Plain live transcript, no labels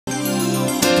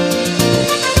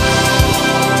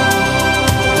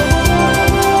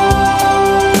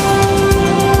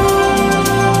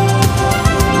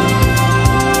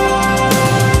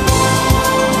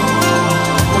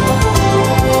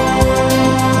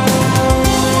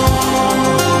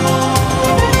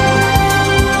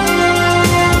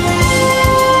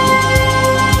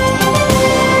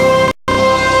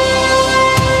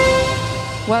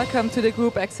welcome to the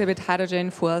group exhibit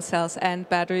Hydrogen Fuel Cells and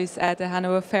Batteries at the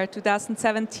Hanover Fair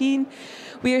 2017.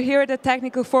 We are here at the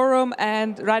Technical Forum,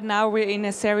 and right now we're in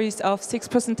a series of 6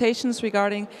 presentations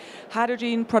regarding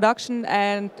hydrogen production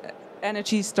and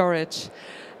energy storage.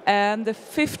 The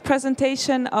 5th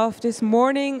presentation of this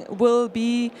morning will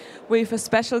be with a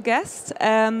special guest.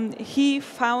 He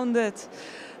founded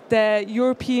the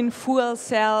European Fuel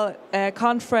Cell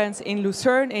Conference in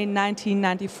Lucerne in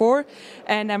 1994,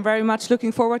 and I'm very much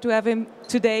looking forward to have him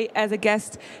today as a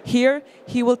guest here.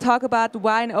 He will talk about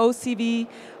why an OCV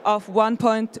of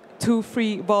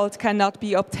 1.23 volt cannot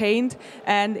be obtained,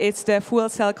 and it's the fuel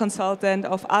cell consultant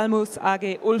of ALMUS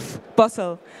AG, Ulf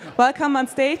Bossel. Welcome on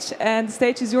stage, and the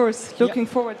stage is yours. Looking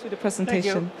forward to the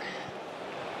presentation.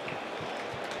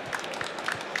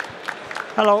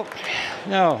 Hello.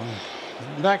 Now,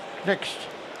 next.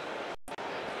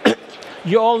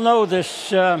 You all know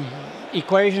this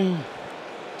equation.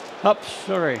 Oops,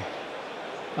 sorry.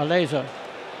 A laser.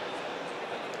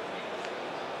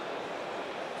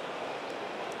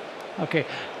 Okay.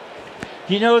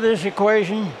 You know this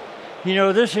equation? You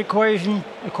know this equation?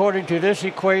 According to this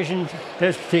equation,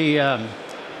 that's the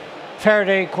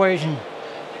Faraday equation.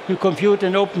 You compute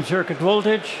an open circuit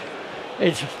voltage.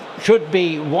 It should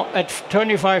be at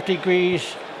 25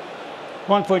 degrees,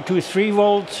 1.23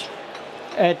 volts.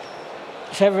 At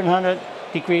 700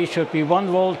 degrees should be 1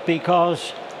 volt,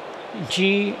 because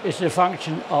G is a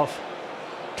function of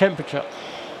temperature.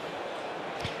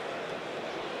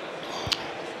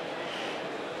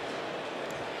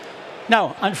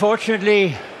 Now,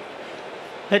 unfortunately,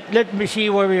 let me see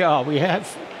where we are. We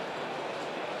have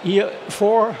here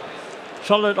 4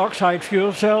 solid oxide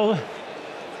fuel cell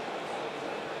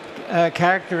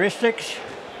characteristics.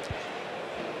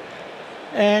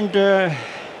 And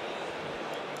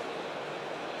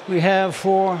we have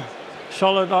 4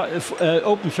 solid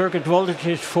open circuit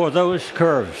voltages for those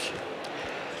curves.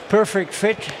 Perfect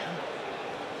fit.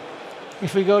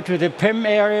 If we go to the PEM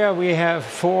area, we have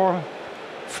 4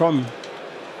 from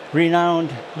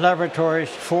renowned laboratories,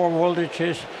 4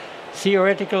 voltages.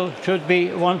 Theoretical should be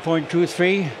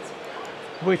 1.23,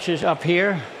 which is up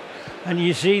here. And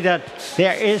you see that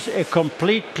there is a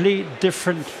completely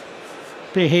different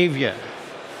behavior.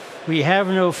 We have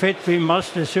no fit. We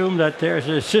must assume that there's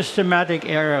a systematic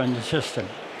error in the system.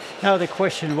 Now the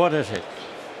question, what is it?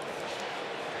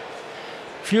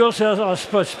 Fuel cells are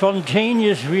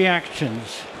spontaneous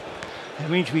reactions. That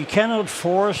means we cannot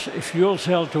force a fuel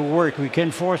cell to work. We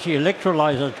can force the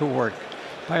electrolyzer to work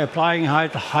by applying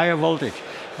higher voltage.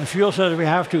 In fuel cells, we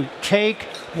have to take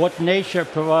what nature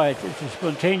provides. It's a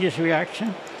spontaneous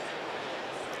reaction.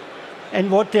 And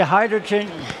what the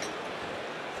hydrogen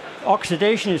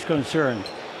oxidation is concerned,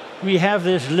 we have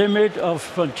this limit of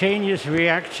spontaneous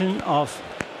reaction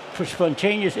for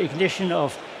spontaneous ignition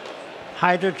of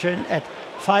hydrogen at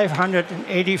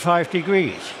 585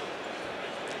 degrees.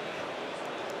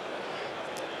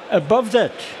 Above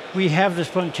that, we have the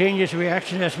spontaneous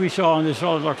reaction as we saw on the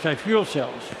solid oxide fuel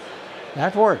cells.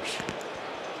 That works.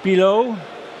 Below,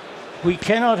 we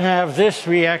cannot have this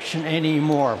reaction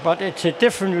anymore, but it's a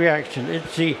different reaction.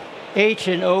 It's the H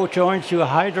and O joins to a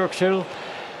hydroxyl,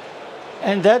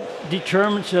 and that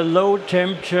determines the low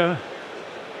temperature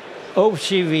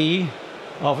OCV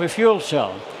of a fuel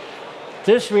cell.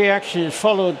 This reaction is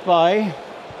followed by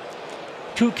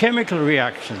 2 chemical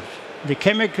reactions. The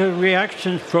chemical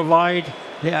reactions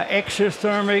they are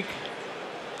exothermic,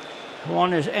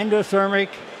 one is endothermic.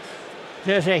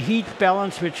 There's a heat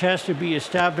balance which has to be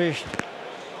established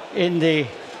in the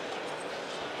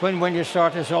when you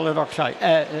start a solid oxide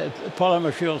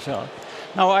polymer fuel cell.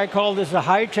 Now I call this a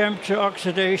high temperature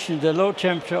oxidation, the low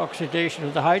temperature oxidation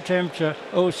of the high temperature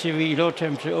OCV, low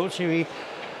temperature OCV.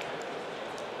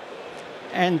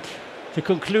 And the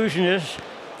conclusion is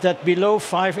that below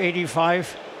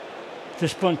 585,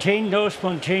 no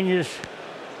spontaneous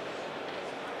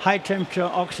high temperature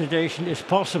oxidation is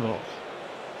possible.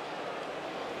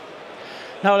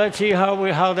 Now let's see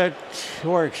how that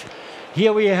works.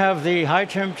 Here we have the high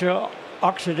temperature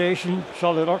oxidation,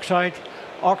 solid oxide.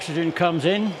 Oxygen comes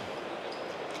in,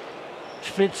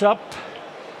 splits up,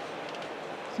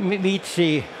 meets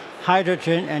the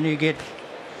hydrogen, and you get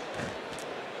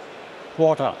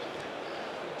water.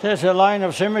 There's a line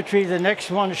of symmetry. The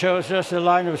next one shows us a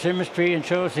line of symmetry and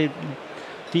shows the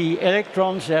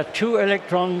electrons. There are 2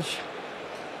 electrons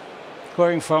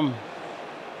going from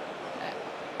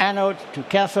anode to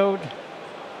cathode.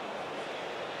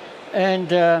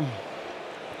 And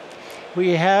we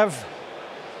have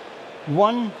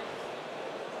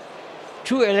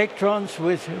 2 electrons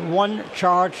with 1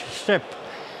 charge step.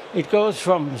 It goes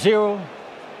from 0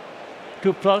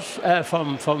 to plus,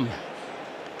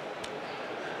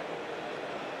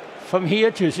 from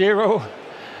here to 0.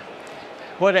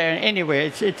 Well,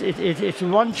 anyway, it's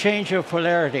one change of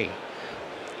polarity.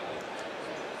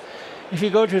 If you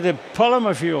go to the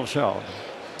polymer fuel cell,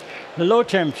 the low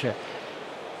temperature,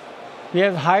 we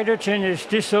have hydrogen is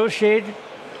dissociated,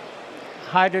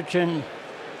 hydrogen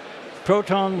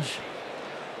protons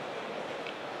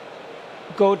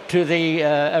go to the,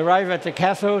 arrive at the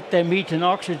cathode, they meet an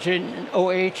oxygen,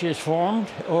 OH is formed,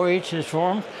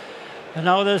 and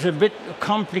now there's a bit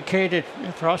complicated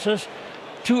process.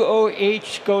 Two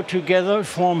OH go together,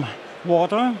 form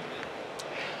water.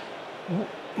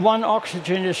 One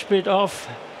oxygen is split off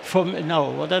from,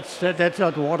 no, well that's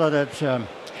not water, that's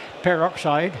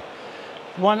peroxide.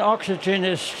 One oxygen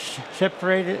is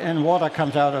separated and water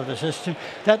comes out of the system.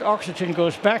 That oxygen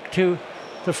goes back to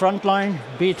the front line,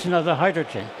 beats another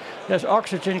hydrogen. There's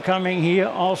oxygen coming here,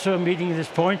 also meeting this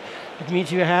point. It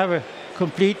means you have a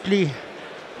completely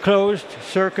closed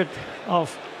circuit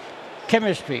of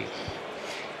chemistry.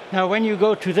 Now, when you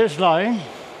go to this line,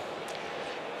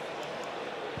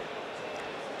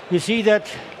 you see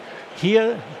that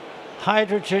here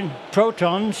hydrogen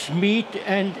protons meet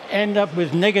and end up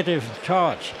with negative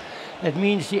charge. That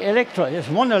means the electron, there's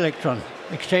one electron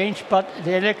exchange, but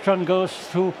the electron goes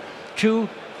through two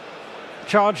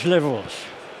charge levels.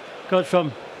 Goes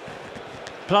from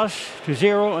plus to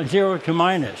 0 and 0 to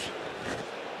minus.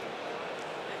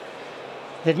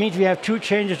 That means we have two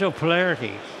changes of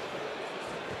polarity.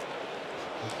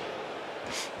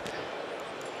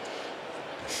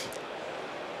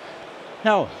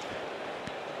 Now,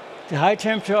 the high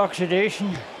temperature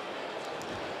oxidation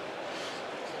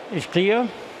is clear.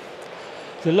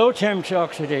 The low temperature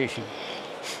oxidation,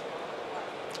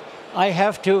 we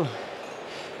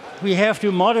have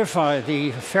to modify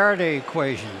the Faraday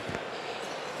equation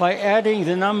by adding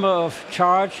the number of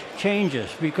charge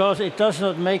changes, because it does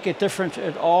not make a difference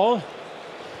at all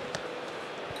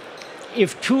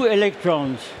if two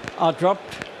electrons are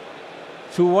dropped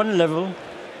to one level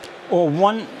or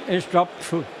one is dropped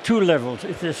to two levels.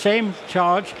 It's the same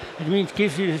charge. It means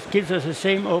it gives us the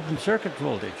same open circuit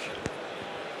voltage.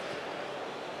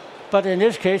 But in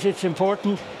this case, it's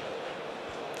important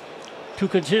to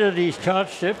consider these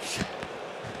charge steps.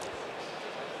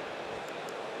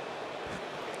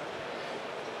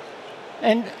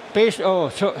 And based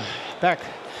on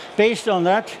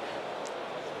that,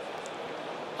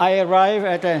 I arrive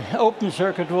at an open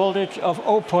circuit voltage of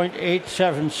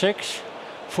 0.876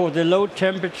 for the low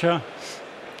temperature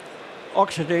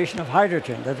oxidation of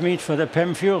hydrogen. That means for the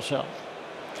PEM fuel cell.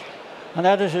 And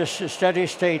that is a steady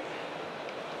state.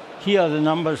 Here are the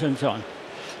numbers and so on.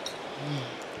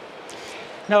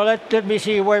 Now let me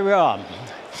see where we are.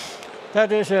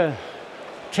 That is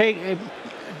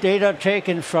data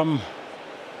taken from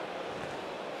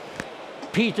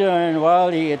Peter and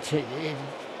Wiley. It's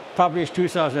published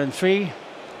 2003.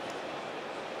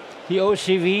 The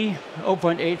OCV,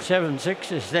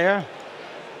 0.876, is there,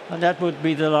 and that would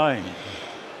be the line.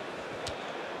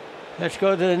 Let's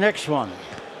go to the next one.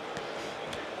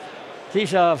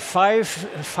 These are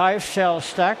five cell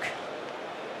stack.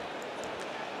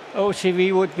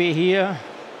 OCV would be here.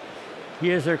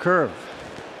 Here's the curve.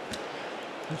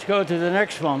 Let's go to the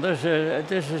next one. This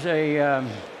is a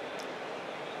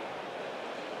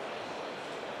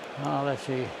let's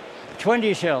see,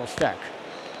 20 cell stack.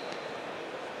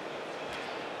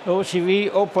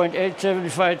 OCV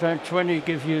 0.875 times 20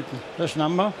 gives you this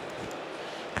number.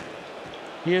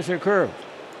 Here's a curve.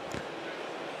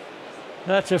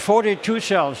 That's a 42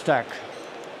 cell stack.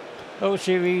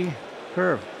 OCV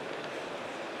curve.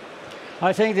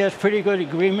 I think there's pretty good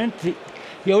agreement.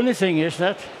 The only thing is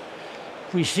that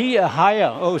we see a higher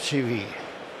OCV.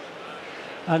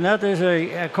 And that is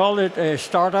I call it a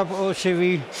startup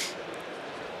OCV.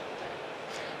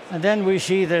 And then we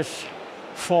see this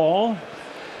fall.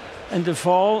 And the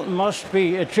fall must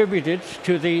be attributed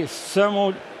to the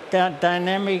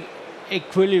thermodynamic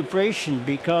equilibration,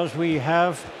 because we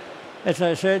have, as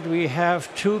I said, we have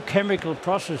two chemical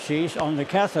processes on the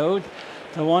cathode.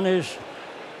 The one is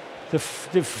the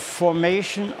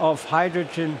formation of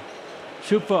hydrogen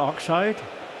superoxide,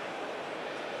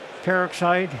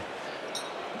 peroxide,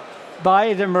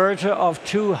 by the merger of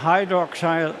two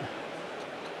hydroxyl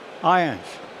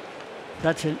ions.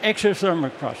 That's an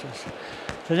exothermic process.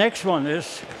 The next one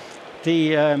is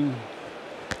the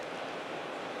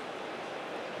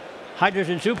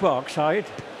hydrogen superoxide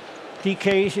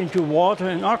decays into water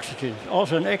and oxygen,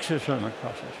 also an exothermic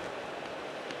process.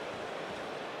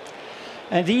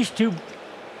 And these two,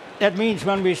 that means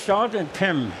when we start in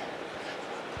PEM,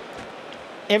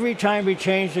 every time we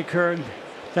change the current,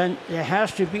 then there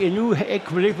has to be a new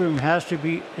equilibrium has to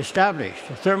be established,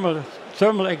 a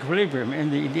thermal equilibrium in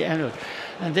the anode.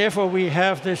 And therefore we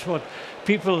have this what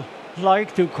people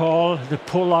like to call the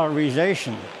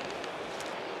polarization.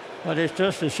 But it's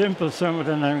just a simple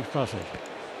thermodynamic process.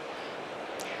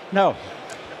 Now,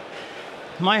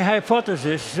 my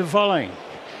hypothesis is the following.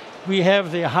 We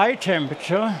have the high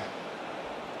temperature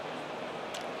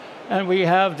and we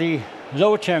have the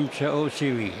low temperature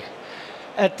OCV.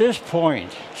 At this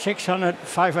point,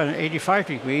 585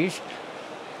 degrees,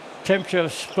 temperature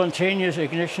of spontaneous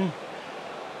ignition,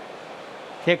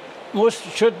 there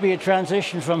should be a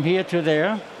transition from here to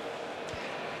there,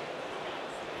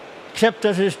 except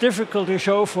that it's difficult to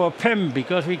show for PEM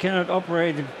because we cannot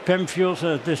operate PEM fuels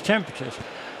at these temperatures.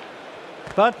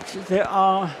 But there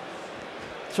are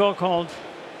so-called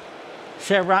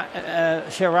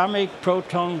ceramic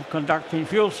proton conducting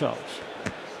fuel cells.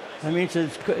 That means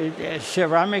it's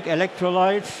ceramic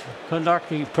electrolytes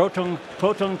conducting proton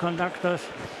conductors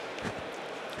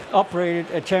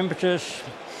operated at temperatures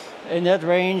in that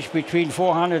range between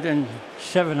 400 and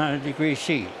 700 degrees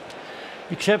C.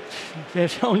 Except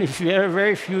there's only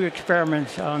very few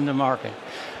experiments on the market.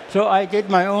 So I did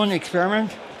my own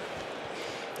experiment,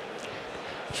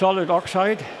 solid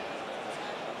oxide.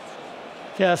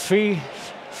 There are three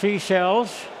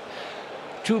cells.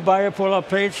 Two bipolar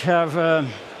plates have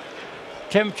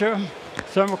temperature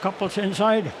thermocouples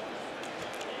inside.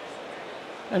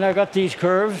 And I got these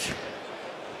curves,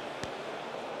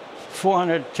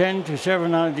 410 to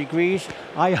 700 degrees.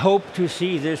 I hope to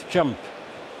see this jump.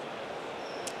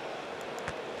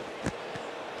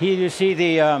 Here you see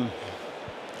the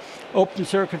open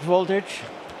circuit voltage.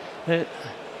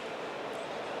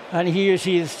 And here you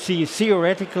see the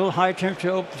theoretical high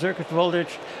temperature open circuit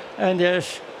voltage. And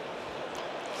there's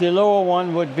the lower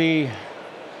one would be,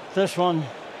 this one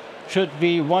should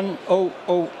be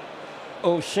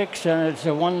 10006, and it's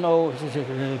a 10, it's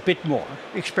a bit more.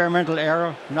 Experimental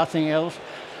error, nothing else.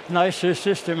 Nice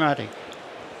systematic.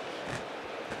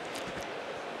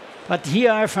 But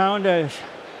here I found a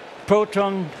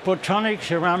Protonic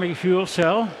ceramic fuel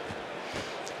cell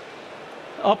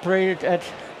operated at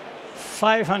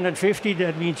 550,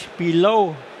 that means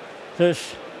below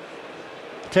this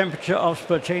temperature of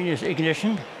spontaneous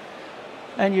ignition.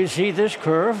 And you see this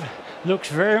curve looks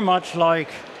very much like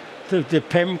the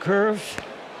PEM curves,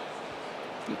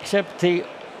 except the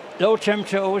low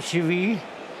temperature OCV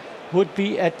would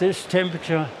be at this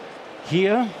temperature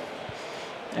here.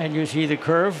 And you see the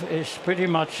curve is pretty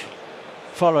much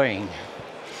following.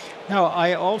 Now,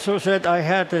 I also said I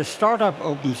had the startup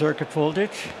open circuit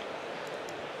voltage,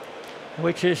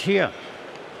 which is here.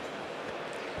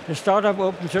 The startup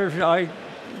open circuit I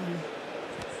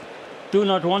do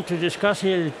not want to discuss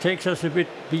here. It takes us a bit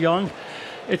beyond.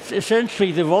 It's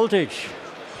essentially the voltage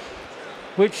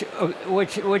which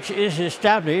is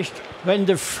established when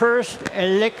the first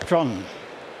electron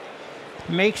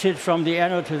makes it from the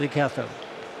anode to the cathode.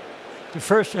 The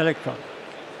first electron.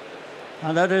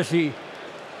 And that is the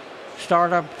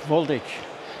startup voltage.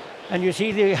 And you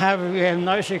see we have a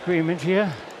nice agreement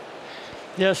here.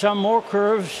 There are some more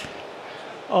curves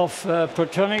of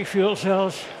protonic fuel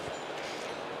cells.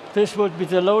 This would be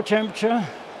the low temperature.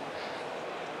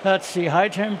 That's the high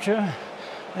temperature.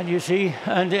 And you see,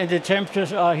 and the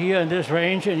temperatures are here in this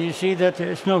range, and you see that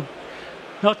there's no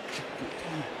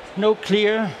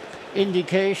clear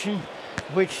indication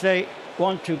which they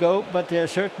want to go, but they'll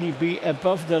certainly be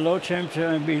above the low temperature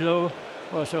and below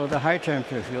also the high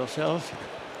temperature fuel cells.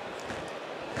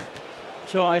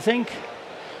 So I think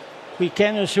we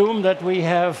can assume that we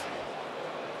have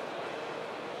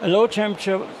a low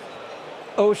temperature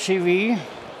OCV,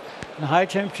 a high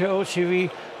temperature OCV,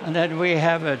 and then we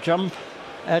have a jump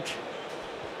at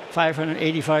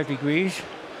 585 degrees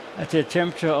at the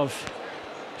temperature of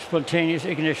spontaneous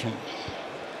ignition.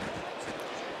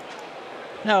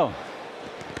 Now,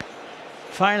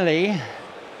 finally,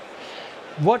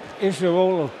 what is the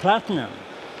role of platinum?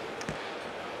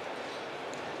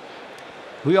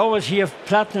 We always hear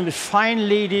platinum is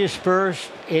finely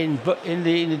dispersed in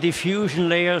the diffusion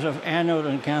layers of anode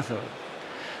and cathode.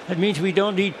 That means we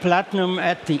don't need platinum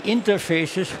at the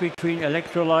interfaces between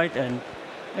electrolyte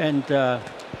and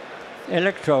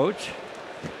electrodes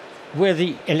where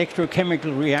the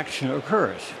electrochemical reaction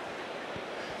occurs.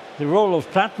 The role of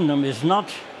platinum is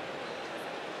not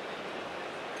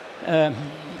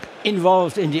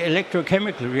involved in the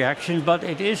electrochemical reaction, but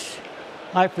it is,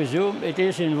 I presume, it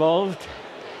is involved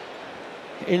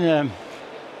in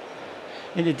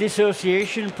the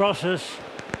dissociation process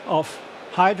of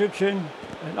hydrogen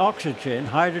and oxygen,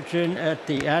 hydrogen at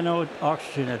the anode,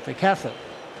 oxygen at the cathode.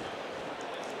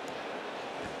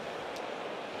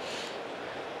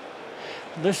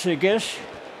 this is a guess.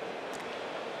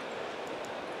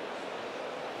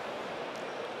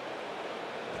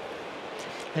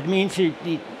 That means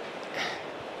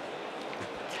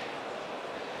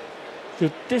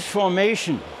this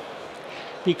formation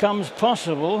becomes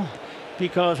possible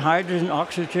because hydrogen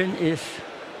oxygen is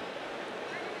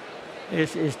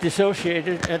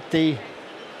dissociated at the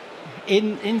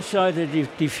inside the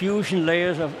diffusion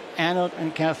layers of anode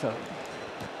and cathode.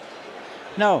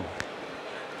 Now,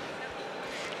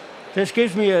 this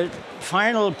gives me a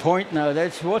final point now.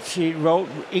 That's what's the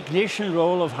ignition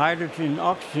role of hydrogen and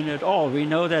oxygen at all. We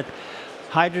know that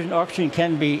hydrogen oxygen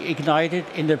can be ignited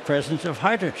in the presence of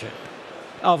hydrogen,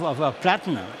 of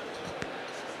platinum.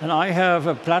 And I have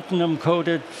a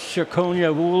platinum-coated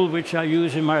zirconia wool, which I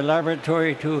use in my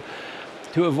laboratory to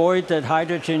avoid that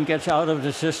hydrogen gets out of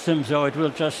the system, so it will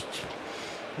just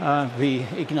be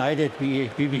ignited,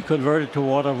 be converted to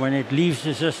water when it leaves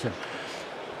the system.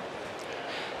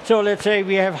 So let's say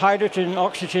we have hydrogen and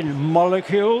oxygen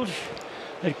molecules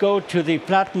that go to the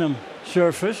platinum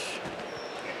surface.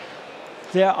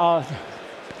 They are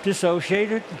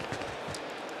dissociated,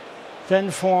 then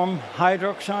form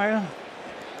hydroxyl.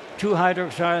 Two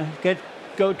hydroxyl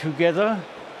go together,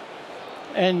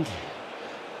 and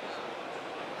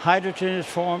hydrogen is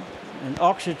formed, and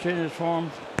oxygen is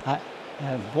formed,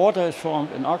 water is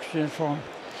formed, and oxygen is formed.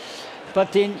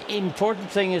 But the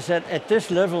important thing is that at this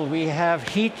level we have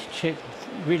heat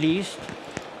released,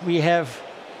 we have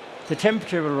the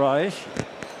temperature will rise,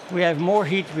 we have more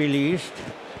heat released,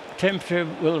 temperature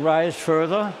will rise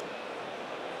further.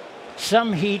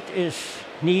 Some heat is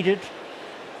needed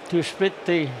to split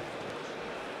the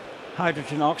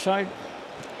hydrogen oxide,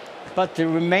 but the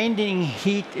remaining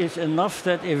heat is enough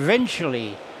that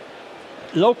eventually,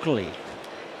 locally,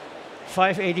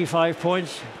 585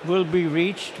 points will be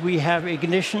reached. We have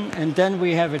ignition, and then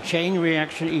we have a chain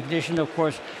reaction. Ignition, of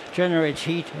course, generates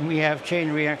heat, and we have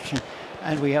chain reaction,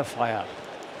 and we have fire.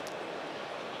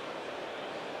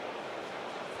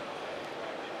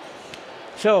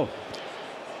 So,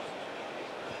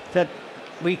 that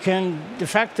we can, the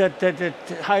fact that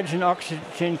hydrogen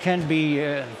oxygen can be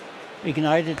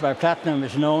ignited by platinum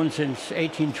is known since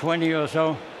 1820 or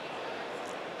so.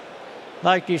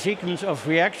 Like the sequence of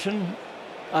reaction,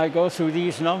 I go through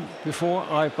these now before,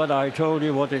 but I told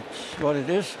you what it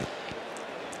is.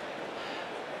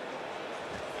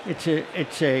 It's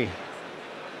a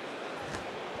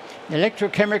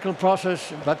electrochemical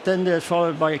process, but then there's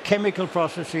followed by chemical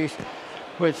processes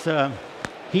with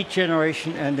heat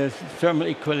generation and the thermal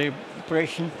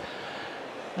equilibration.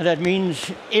 And that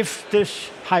means if this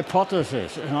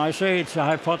hypothesis, and I say it's a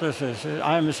hypothesis,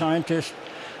 I'm a scientist,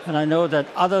 and I know that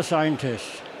other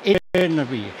scientists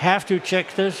independently have to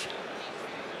check this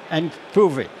and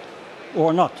prove it,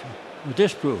 or not, or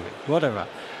disprove it, whatever.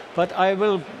 But I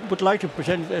would like to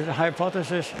present it as a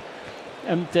hypothesis,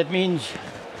 and that means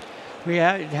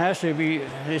it has to be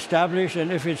established,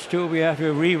 and if it's true, we have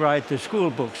to rewrite the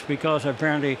school books, because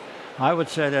apparently I would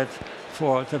say that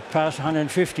for the past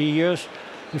 150 years,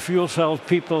 the fuel cell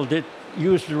people did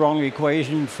use the wrong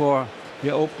equation for the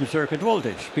open circuit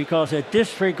voltage, because they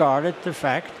disregarded the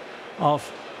fact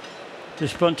of the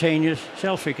spontaneous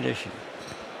self-ignition.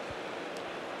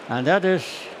 And that is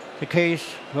the case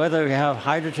whether we have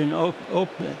hydrogen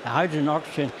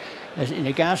oxygen as in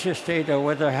a gaseous state or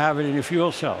whether we have it in a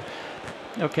fuel cell.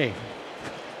 Okay.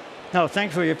 Now,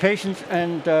 thanks for your patience,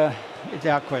 and if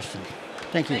there are questions.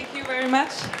 Thank you. Thank you very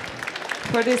much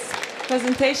for this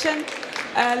presentation.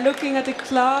 Looking at the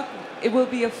clock, it will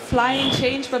be a flying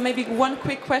change, but maybe one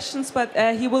quick question, but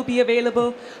he will be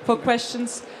available for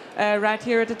questions right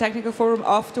here at the Technical Forum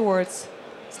afterwards.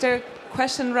 Is there a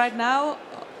question right now?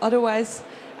 Otherwise,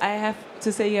 I have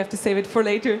to say you have to save it for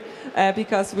later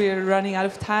because we're running out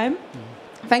of time.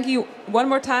 Thank you one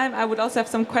more time. I would also have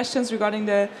some questions regarding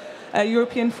the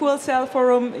European Fuel Cell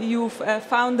Forum you've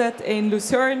founded in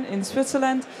Lucerne in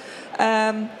Switzerland.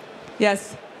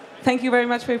 Yes. Thank you very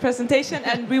much for your presentation,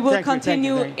 and we will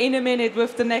continue in a minute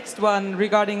with the next one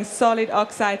regarding solid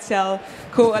oxide cell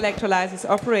co-electrolysis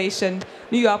operation,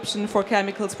 new option for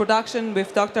chemicals production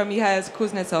with Dr. Mihail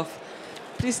Kuznetsov.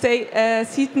 Please stay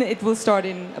seated. It will start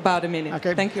in about a minute.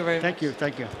 Okay. Thank you very much.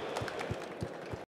 Thank you.